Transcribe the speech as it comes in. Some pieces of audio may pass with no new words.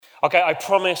Okay, I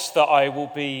promise that I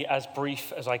will be as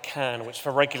brief as I can, which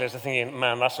for regulars are thinking,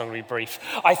 man, that's not going to be brief.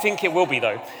 I think it will be,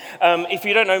 though. If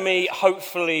you don't know me,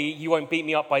 hopefully you won't beat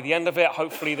me up by the end of it.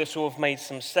 Hopefully this will have made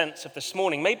some sense of this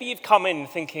morning. Maybe you've come in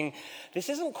thinking, this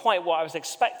isn't quite what I was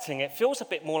expecting. It feels a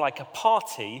bit more like a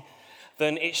party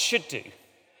than it should do.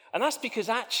 And that's because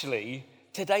actually,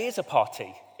 today is a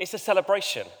party. It's a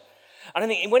celebration. And I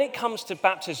think when it comes to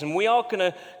baptism, we are going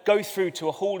to go through to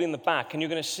a hall in the back, and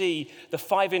you're going to see the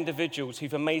 5 individuals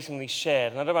who've amazingly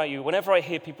shared. And I don't know about you, whenever I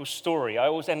hear people's story, I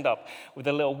always end up with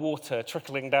a little water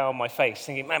trickling down my face,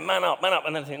 thinking, man up.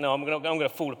 And then I think, no, I'm going to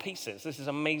fall to pieces. This is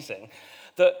amazing.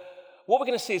 That what we're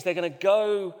going to see is they're going to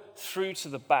go through to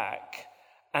the back,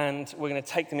 and we're going to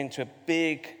take them into a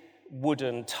big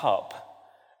wooden tub.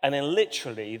 And then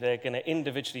literally, they're going to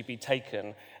individually be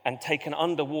taken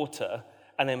underwater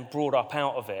and then brought up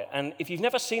out of it. And if you've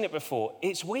never seen it before,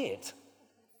 it's weird.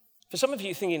 For some of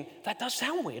you thinking, that does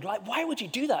sound weird. Like, why would you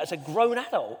do that as a grown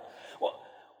adult? Well,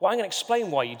 I'm going to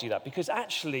explain why you do that, because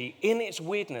actually, in its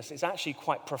weirdness, it's actually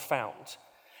quite profound.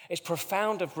 It's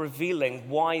profound of revealing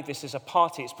why this is a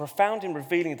party. It's profound in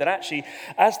revealing that actually,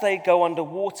 as they go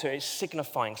underwater, it's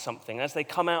signifying something. As they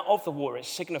come out of the water, it's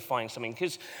signifying something.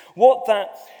 Because what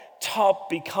that tub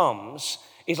becomes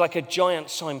is like a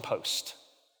giant signpost.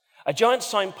 A giant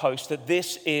signpost that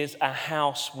this is a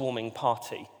housewarming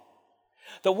party.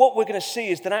 That what we're going to see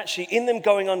is that actually in them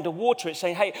going underwater, it's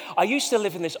saying, hey, I used to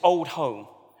live in this old home.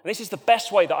 And this is the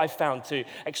best way that I've found to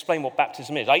explain what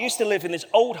baptism is. I used to live in this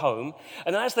old home,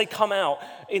 and as they come out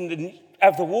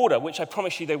of the water, which I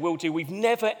promise you they will do, we've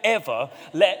never, ever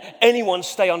let anyone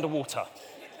stay underwater.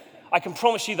 I can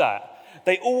promise you that.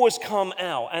 They always come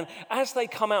out. And as they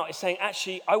come out, it's saying,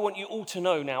 actually, I want you all to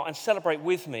know now and celebrate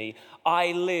with me,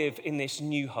 I live in this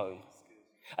new home.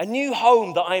 A new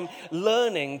home that I'm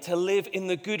learning to live in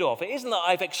the good of. It isn't that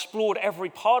I've explored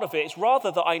every part of it. It's rather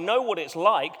that I know what it's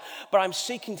like, but I'm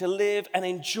seeking to live and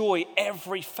enjoy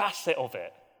every facet of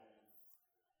it.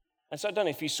 And so I don't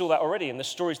know if you saw that already in the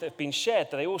stories that have been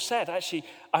shared, that they all said, actually,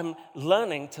 I'm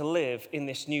learning to live in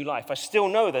this new life. I still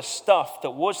know the stuff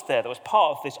that was there, that was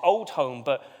part of this old home,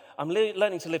 but I'm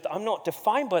learning to live. I'm not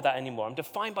defined by that anymore. I'm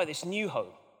defined by this new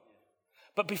home.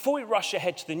 But before we rush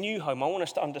ahead to the new home, I want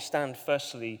us to understand,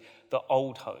 firstly, the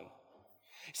old home.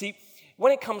 See,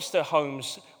 when it comes to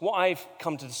homes, what I've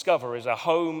come to discover is a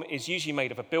home is usually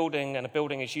made of a building, and a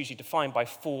building is usually defined by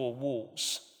 4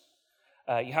 walls.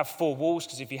 You have 4 walls,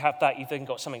 because if you have that, you've then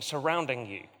got something surrounding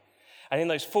you. And in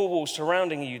those 4 walls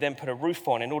surrounding you, then put a roof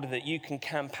on in order that you can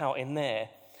camp out in there.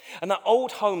 And that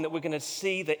old home that we're going to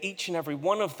see that each and every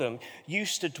one of them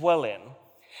used to dwell in,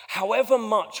 however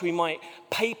much we might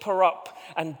paper up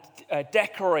and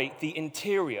decorate the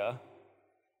interior,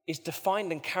 is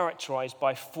defined and characterized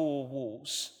by 4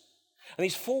 walls. And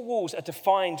these 4 walls are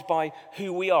defined by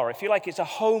who we are. If you like, it's a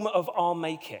home of our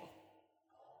making.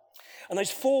 And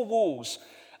those 4 walls,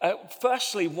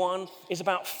 firstly, one is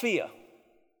about fear.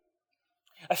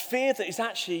 A fear that is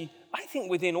actually, I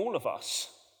think, within all of us.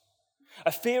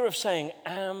 A fear of saying,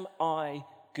 am I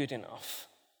good enough?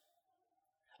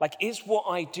 Like, is what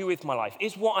I do with my life,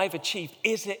 is what I've achieved,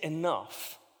 is it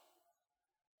enough?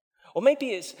 Or maybe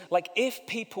it's like, if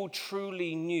people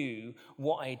truly knew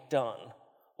what I'd done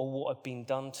or what had been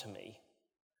done to me,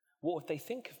 what would they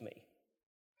think of me?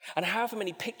 And however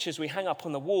many pictures we hang up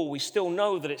on the wall, we still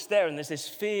know that it's there, and there's this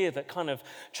fear that kind of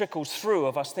trickles through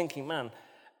of us thinking, man,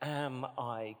 am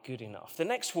I good enough? The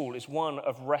next wall is one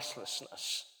of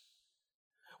restlessness,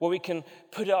 where we can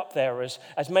put up there as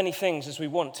many things as we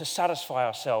want to satisfy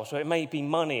ourselves. So it may be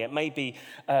money, it may be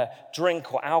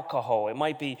drink or alcohol, it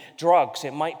might be drugs,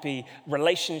 it might be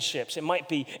relationships, it might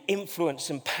be influence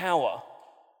and power.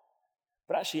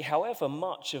 But actually, however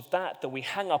much of that we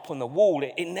hang up on the wall,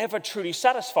 it never truly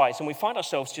satisfies, and we find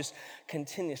ourselves just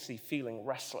continuously feeling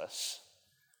restless.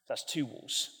 That's 2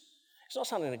 walls. It's not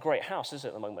sounding like a great house, is it,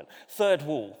 at the moment? 3rd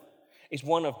wall is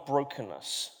one of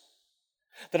brokenness.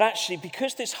 That actually,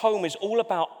 because this home is all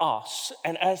about us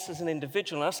and us as an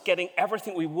individual and us getting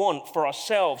everything we want for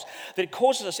ourselves, that it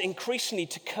causes us increasingly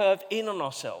to curve in on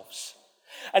ourselves.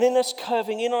 And in us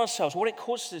curving in on ourselves, what it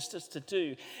causes us to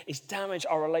do is damage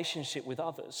our relationship with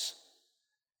others.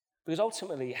 Because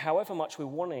ultimately, however much we're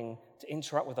wanting to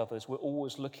interact with others, we're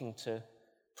always looking to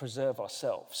preserve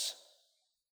ourselves.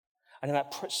 And in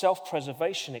that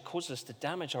self-preservation, it causes us to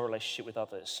damage our relationship with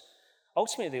others.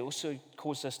 Ultimately, it also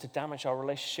causes us to damage our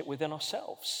relationship within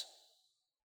ourselves.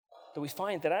 That we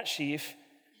find that actually, if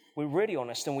we're really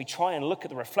honest and we try and look at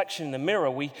the reflection in the mirror,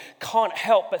 we can't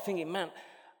help but thinking, man,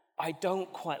 I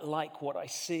don't quite like what I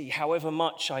see, however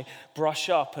much I brush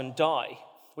up and dye.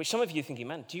 Which some of you are thinking,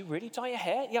 man, do you really dye your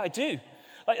hair? Yeah, I do.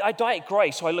 I dyed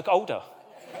grey so I look older.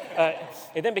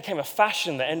 It then became a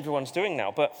fashion that everyone's doing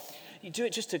now, but you do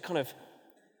it just to kind of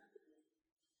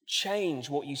change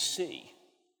what you see.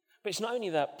 But it's not only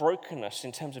that brokenness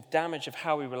in terms of damage of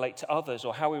how we relate to others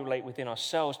or how we relate within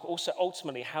ourselves, but also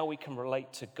ultimately how we can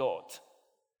relate to God.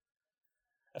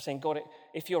 Of saying, God,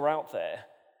 if you're out there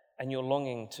and you're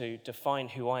longing to define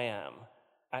who I am,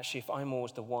 actually, if I'm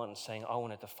always the one saying, I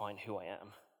want to define who I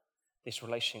am, this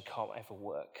relation can't ever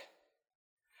work.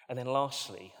 And then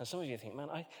lastly, and some of you think, man,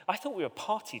 I thought we were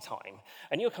party time,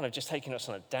 and you're kind of just taking us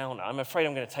on a downer. I'm afraid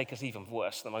I'm going to take us even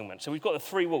worse at the moment. So we've got the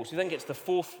 3 walls. We then get to the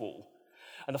 4th wall,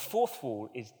 and the 4th wall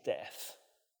is death.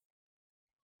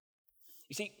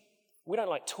 You see, we don't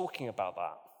like talking about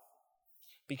that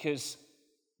because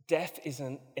death is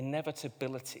an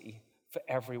inevitability for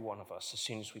every one of us as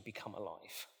soon as we become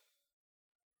alive.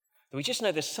 But we just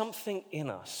know there's something in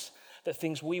us that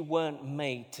thinks we weren't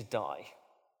made to die.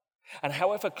 And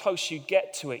however close you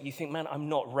get to it, you think, man, I'm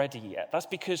not ready yet. That's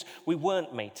because we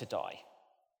weren't made to die.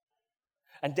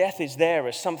 And death is there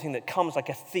as something that comes like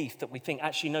a thief that we think,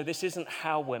 actually, no, this isn't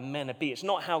how we're meant to be. It's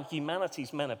not how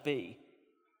humanity's meant to be,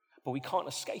 but we can't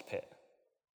escape it.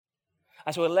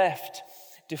 As we're left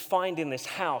defined in this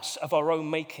house of our own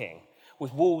making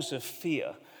with walls of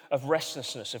fear, of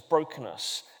restlessness, of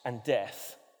brokenness and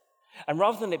death. And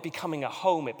rather than it becoming a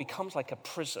home, it becomes like a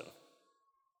prison.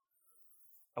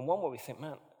 And one where we think,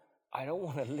 man, I don't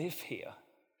want to live here.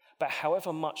 But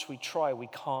however much we try, we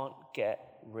can't get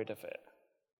rid of it.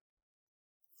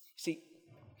 See,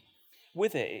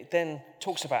 with it then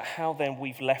talks about how then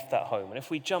we've left that home. And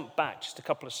if we jump back just a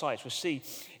couple of slides, we'll see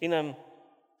in the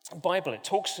Bible, it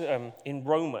talks in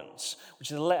Romans,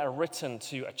 which is a letter written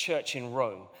to a church in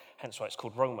Rome, hence why it's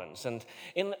called Romans. And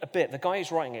in a bit, the guy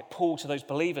who's writing it, Paul, to those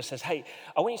believers says, hey,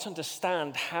 I want you to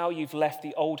understand how you've left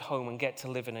the old home and get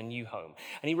to live in a new home.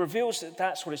 And he reveals that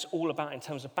that's what it's all about in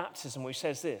terms of baptism, where he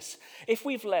says this: if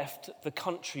we've left the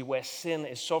country where sin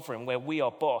is sovereign, where we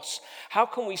are boss, how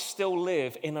can we still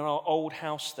live in our old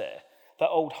house there, that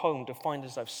old home defined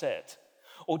as I've said?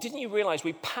 Or didn't you realize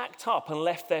we packed up and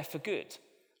left there for good?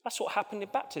 That's what happened in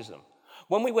baptism.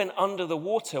 When we went under the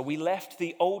water, we left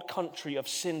the old country of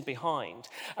sin behind.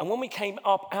 And when we came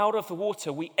up out of the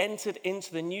water, we entered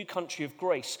into the new country of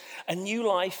grace, a new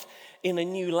life in a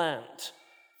new land.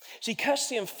 See,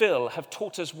 Kirsty and Phil have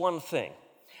taught us one thing.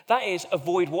 That is,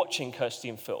 avoid watching Kirsty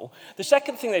and Phil. The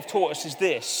second thing they've taught us is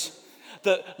this,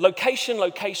 that location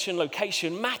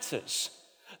matters.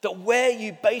 That where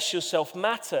you base yourself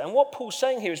matter. And what Paul's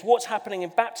saying here is what's happening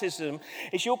in baptism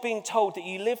is you're being told that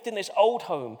you lived in this old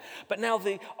home, but now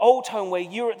the old home where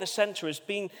you're at the center has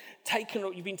been taken,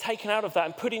 you've been taken out of that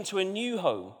and put into a new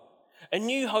home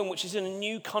which is in a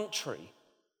new country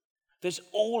that's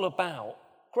all about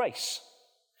grace.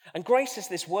 And grace is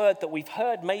this word that we've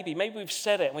heard maybe we've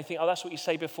said it and we think, oh, that's what you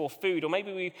say before food, or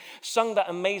maybe we've sung that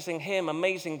amazing hymn,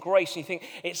 Amazing Grace, and you think,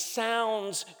 it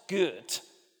sounds good.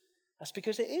 That's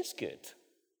because it is good.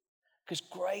 Because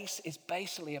grace is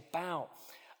basically about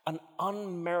an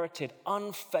unmerited,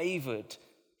 unfavored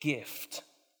gift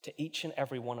to each and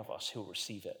every one of us who will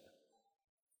receive it.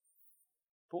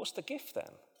 But what's the gift then?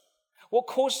 What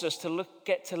causes us to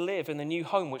get to live in the new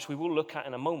home, which we will look at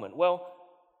in a moment? Well,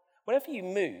 whenever you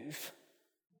move,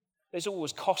 there's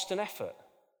always cost and effort.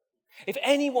 If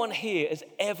anyone here has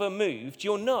ever moved,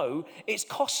 you'll know it's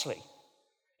costly.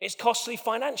 It's costly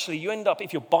financially. You end up,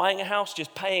 if you're buying a house,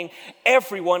 just paying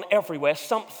everyone everywhere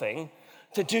something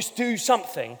to just do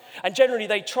something. And generally,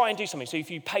 they try and do something. So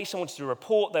if you pay someone to do a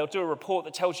report, they'll do a report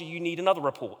that tells you need another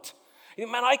report. You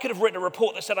think, man, I could have written a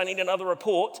report that said I need another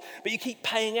report, but you keep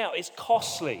paying out. It's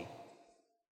costly.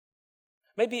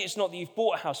 Maybe it's not that you've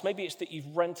bought a house. Maybe it's that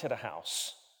you've rented a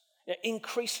house.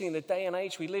 Increasingly in the day and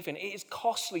age we live in, it is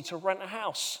costly to rent a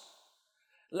house.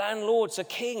 Landlords are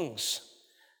kings.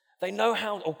 They know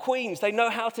how, or queens, they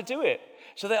know how to do it.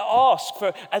 So they ask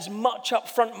for as much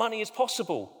upfront money as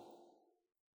possible.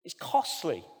 It's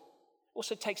costly. It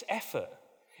also takes effort.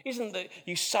 Isn't that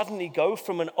you suddenly go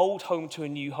from an old home to a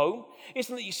new home?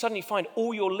 Isn't that you suddenly find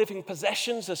all your living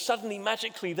possessions are suddenly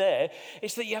magically there?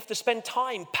 It's that you have to spend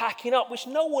time packing up, which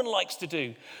no one likes to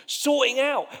do. Sorting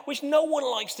out, which no one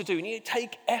likes to do. And you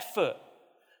take effort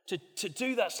to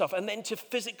do that stuff and then to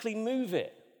physically move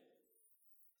it.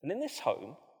 And in this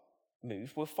home,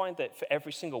 we'll find that for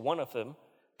every single one of them,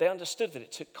 they understood that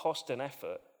it took cost and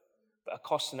effort, but a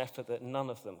cost and effort that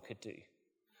none of them could do.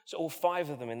 So all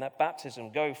 5 of them in that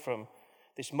baptism go from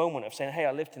this moment of saying, hey,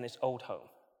 I lived in this old home.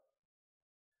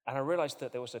 And I realized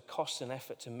that there was a cost and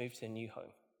effort to move to a new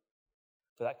home.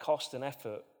 But that cost and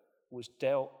effort was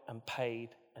dealt and paid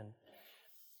and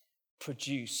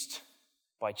produced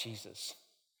by Jesus.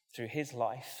 through his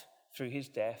life, through his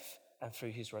death, and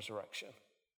through his resurrection.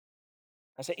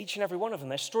 And so each and every one of them,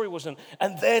 their story wasn't,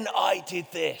 and then I did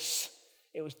this.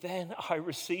 It was then I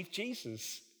received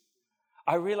Jesus.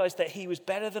 I realized that he was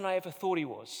better than I ever thought he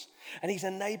was. And he's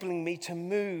enabling me to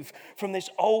move from this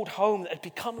old home that had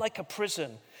become like a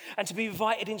prison and to be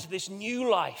invited into this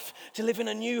new life, to live in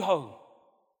a new home.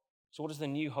 So what does the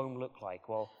new home look like?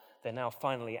 Well, they're now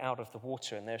finally out of the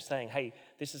water and they're saying, hey,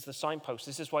 this is the signpost.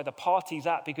 This is why the party's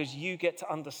at, because you get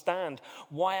to understand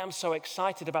why I'm so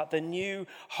excited about the new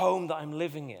home that I'm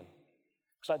living in.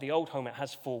 It's like the old home, it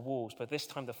has 4 walls, but this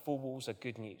time the 4 walls are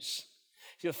good news.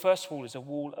 See, the first wall is a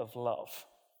wall of love.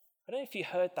 I don't know if you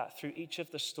heard that through each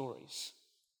of the stories,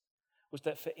 was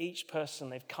that for each person,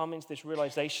 they've come into this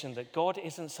realization that God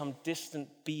isn't some distant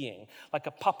being, like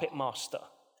a puppet master,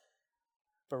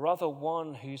 but rather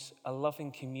one who's a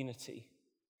loving community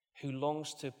who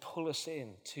longs to pull us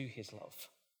in to his love.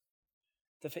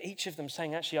 That for each of them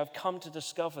saying, actually, I've come to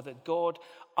discover that God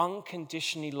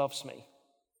unconditionally loves me.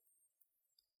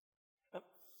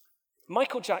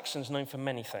 Michael Jackson's known for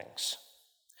many things,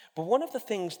 but one of the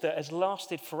things that has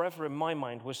lasted forever in my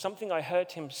mind was something I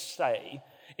heard him say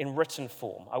in written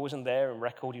form. I wasn't there in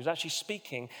record. He was actually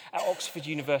speaking at Oxford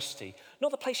University,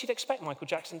 not the place you'd expect Michael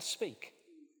Jackson to speak.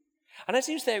 And as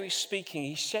he was there, he's speaking,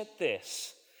 he said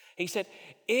this. He said,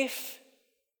 if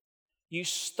you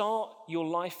start your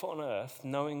life on earth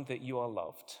knowing that you are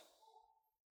loved,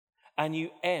 and you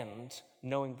end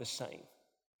knowing the same,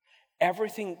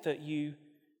 everything that you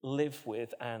live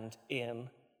with and in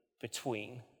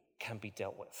between can be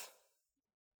dealt with.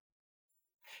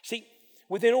 See,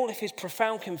 within all of his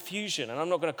profound confusion, and I'm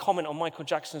not going to comment on Michael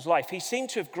Jackson's life, he seemed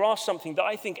to have grasped something that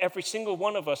I think every single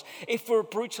one of us, if we're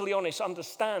brutally honest,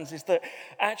 understands, is that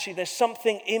actually there's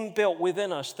something inbuilt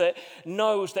within us that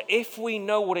knows that if we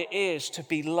know what it is to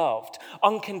be loved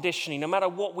unconditionally, no matter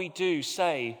what we do,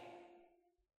 say,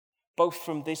 both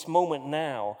from this moment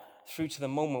now through to the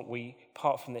moment we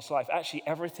part from this life, actually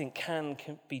everything can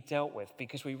be dealt with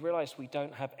because we realize we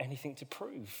don't have anything to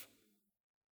prove.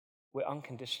 We're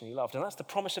unconditionally loved. And that's the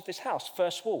promise of this house.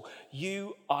 First wall,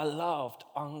 you are loved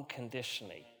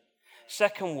unconditionally.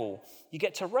 Second wall, you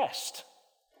get to rest.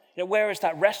 You know, where is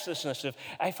that restlessness of,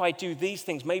 if I do these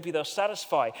things, maybe they'll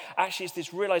satisfy? Actually, it's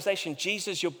this realization,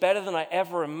 Jesus, you're better than I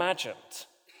ever imagined.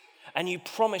 And you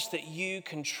promise that you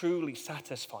can truly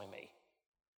satisfy me.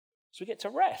 So we get to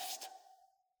rest.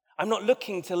 I'm not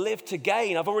looking to live to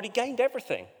gain. I've already gained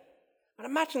everything. And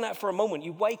imagine that for a moment.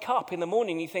 You wake up in the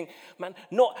morning and you think, man,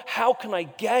 not how can I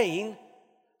gain,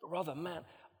 but rather, man,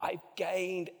 I've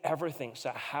gained everything.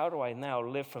 So how do I now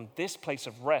live from this place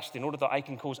of rest in order that I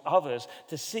can cause others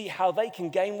to see how they can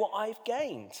gain what I've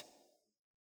gained?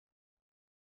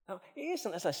 Now, it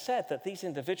isn't, as I said, that these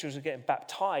individuals are getting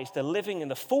baptized. They're living in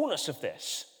the fullness of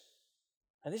this.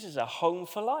 And this is a home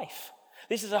for life.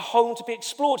 This is a home to be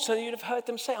explored. So you'd have heard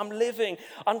them say, I'm living,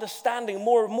 understanding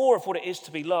more and more of what it is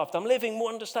to be loved. I'm living more,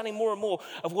 understanding more and more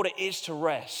of what it is to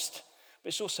rest. But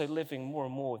it's also living more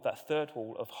and more with that third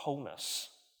wall of wholeness.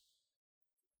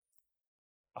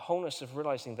 A wholeness of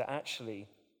realizing that actually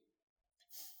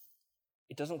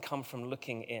it doesn't come from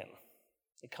looking in.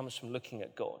 It comes from looking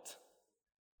at God.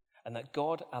 And that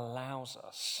God allows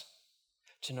us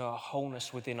to know a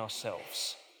wholeness within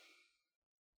ourselves.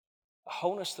 A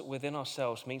wholeness that within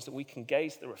ourselves means that we can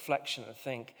gaze at the reflection and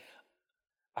think,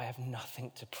 I have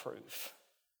nothing to prove.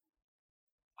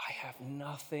 I have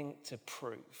nothing to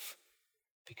prove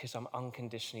because I'm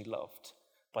unconditionally loved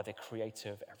by the creator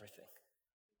of everything.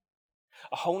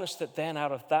 A wholeness that then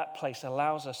out of that place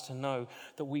allows us to know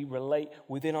that we relate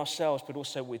within ourselves but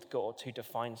also with God who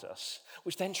defines us,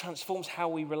 which then transforms how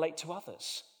we relate to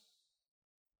others.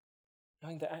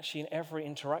 Knowing that actually in every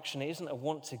interaction, it isn't a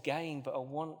want to gain, but a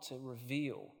want to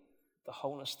reveal the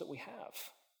wholeness that we have.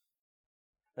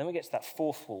 Then we get to that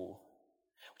fourth wall,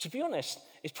 which, to be honest,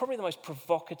 is probably the most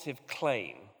provocative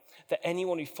claim that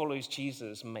anyone who follows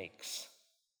Jesus makes.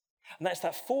 And that's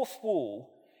that fourth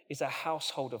wall is a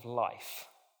household of life.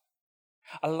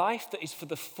 A life that is for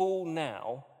the full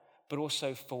now, but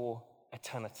also for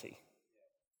eternity.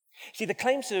 See, the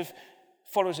claims of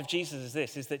followers of Jesus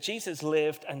is that Jesus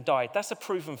lived and died. That's a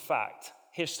proven fact,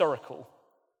 historical.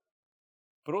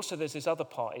 But also there's this other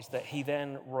part, is that he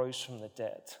then rose from the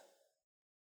dead.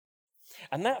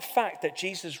 And that fact that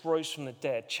Jesus rose from the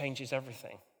dead changes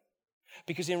everything.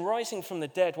 Because in rising from the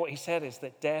dead, what he said is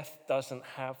that death doesn't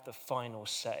have the final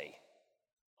say.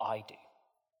 I do.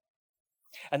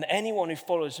 And anyone who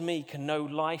follows me can know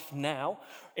life now,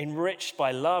 enriched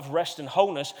by love, rest, and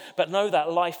wholeness, but know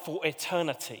that life for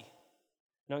eternity.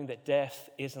 Knowing that death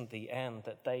isn't the end,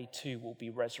 that they too will be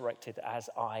resurrected as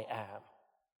I am.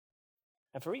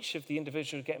 And for each of the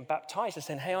individuals getting baptized, they're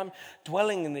saying, hey, I'm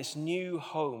dwelling in this new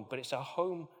home, but it's a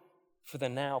home for the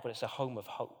now, but it's a home of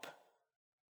hope.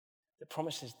 That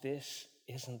promises this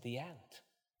isn't the end.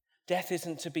 Death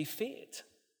isn't to be feared.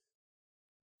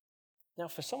 Now,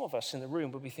 for some of us in the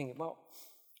room, we'll be thinking, well,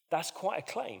 that's quite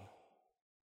a claim.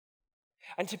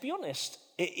 And to be honest,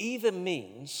 it either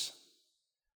means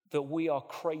that we are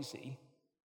crazy,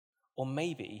 or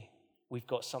maybe we've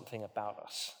got something about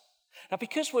us. Now,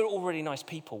 because we're already nice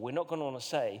people, we're not going to want to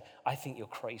say, I think you're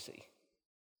crazy.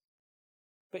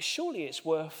 But surely it's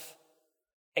worth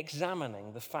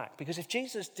examining the fact, because if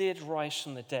Jesus did rise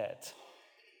from the dead,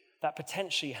 that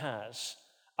potentially has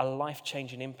a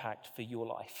life-changing impact for your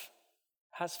life,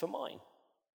 has for mine.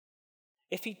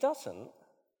 If he doesn't,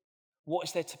 what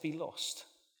is there to be lost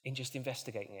in just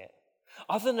investigating it?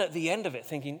 Other than at the end of it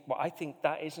thinking, well, I think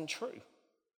that isn't true.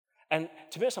 And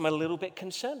to be honest, I'm a little bit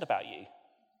concerned about you,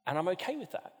 and I'm okay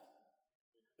with that.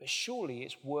 But surely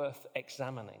it's worth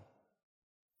examining.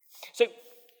 So,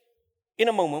 in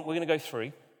a moment, we're going to go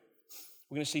through.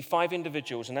 We're going to see 5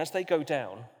 individuals, and as they go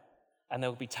down, and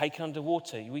they'll be taken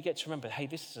underwater, we get to remember, hey,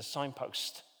 this is a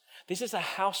signpost. This is a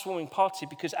housewarming party,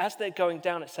 because as they're going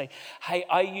down, it's saying, hey,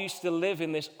 I used to live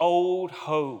in this old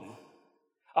home,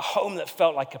 a home that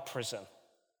felt like a prison.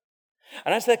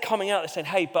 And as they're coming out, they're saying,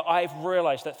 hey, but I've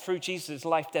realized that through Jesus'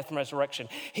 life, death, and resurrection,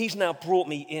 he's now brought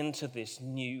me into this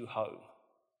new home,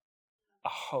 a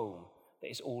home that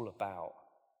is all about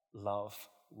love,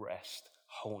 rest,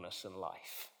 wholeness, and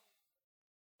life.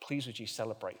 Please would you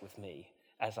celebrate with me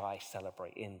as I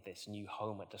celebrate in this new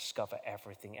home and discover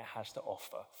everything it has to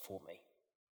offer for me.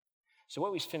 So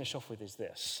what we finish off with is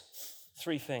this.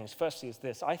 3 things. Firstly is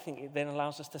this. I think it then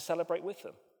allows us to celebrate with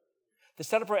them. To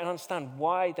celebrate and understand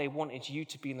why they wanted you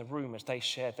to be in the room as they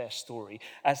share their story,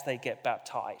 as they get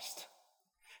baptized.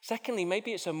 Secondly,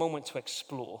 maybe it's a moment to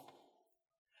explore.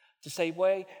 To say,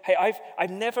 well, hey,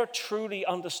 I've never truly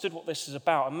understood what this is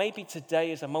about. And maybe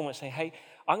today is a moment to say, hey,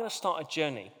 I'm going to start a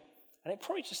journey. And it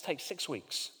probably just takes 6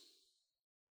 weeks.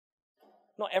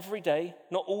 Not every day,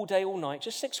 not all day, all night,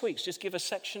 just 6 weeks. Just give a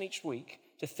section each week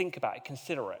to think about it,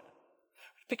 consider it.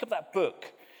 Pick up that book,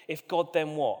 If God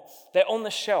Then What? They're on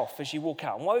the shelf as you walk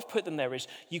out. And why we've put them there is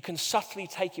you can subtly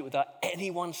take it without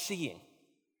anyone seeing.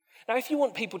 Now, if you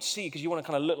want people to see you because you want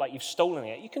to kind of look like you've stolen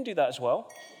it, you can do that as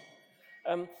well.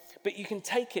 But you can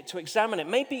take it to examine it.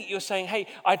 Maybe you're saying, hey,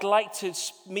 I'd like to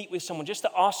meet with someone just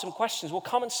to ask some questions. Well,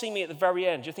 come and see me at the very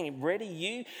end. You're thinking, really,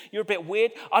 you? You're a bit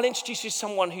weird? I'll introduce you to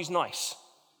someone who's nice.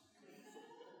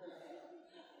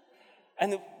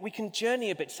 And we can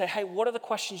journey a bit, say, hey, what are the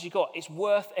questions you got? It's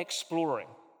worth exploring.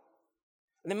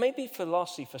 And then maybe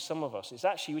lastly, for some of us, it's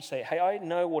actually you would say, hey, I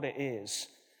know what it is.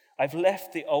 I've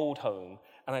left the old home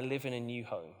and I live in a new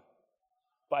home.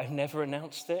 But I've never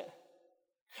announced it.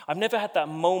 I've never had that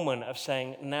moment of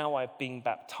saying, now I've been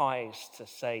baptized, to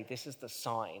say, this is the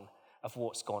sign of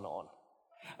what's gone on.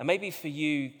 And maybe for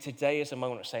you, today is a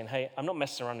moment of saying, hey, I'm not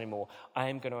messing around anymore. I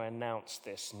am going to announce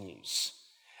this news.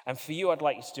 And for you, I'd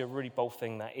like you to do a really bold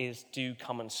thing, that is, do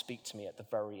come and speak to me at the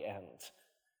very end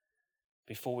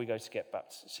before we go to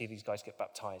see these guys get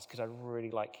baptized, because I'd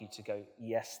really like you to go,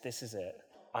 yes, this is it.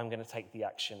 I'm going to take the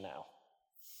action now.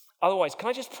 Otherwise, can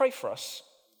I just pray for us?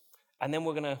 And then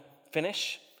we're going to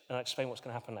finish, and I'll explain what's going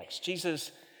to happen next.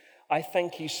 Jesus, I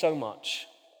thank you so much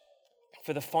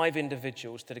for the 5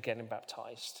 individuals that are getting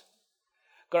baptized.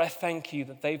 God, I thank you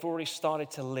that they've already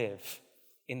started to live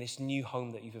in this new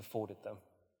home that you've afforded them.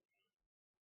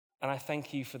 And I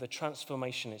thank you for the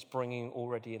transformation it's bringing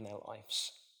already in their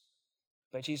lives.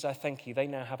 But Jesus, I thank you, they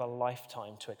now have a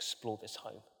lifetime to explore this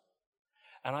home.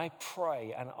 And I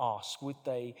pray and ask, would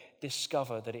they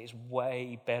discover that it is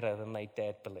way better than they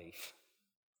dared believe?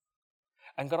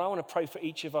 And God, I want to pray for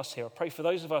each of us here. I pray for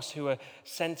those of us who are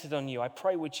centered on you. I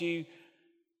pray, would you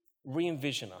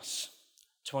re-envision us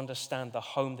to understand the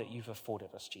home that you've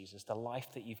afforded us, Jesus, the life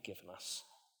that you've given us.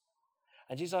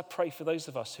 And Jesus, I pray for those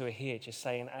of us who are here just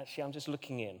saying, actually, I'm just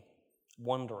looking in,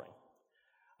 wondering.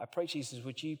 I pray, Jesus,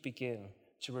 would you begin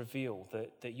to reveal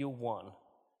that you're one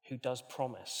who does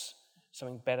promise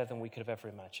something better than we could have ever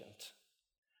imagined.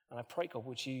 And I pray, God,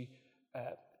 would you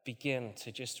begin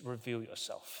to just reveal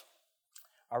yourself.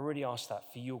 I really ask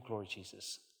that for your glory,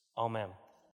 Jesus. Amen.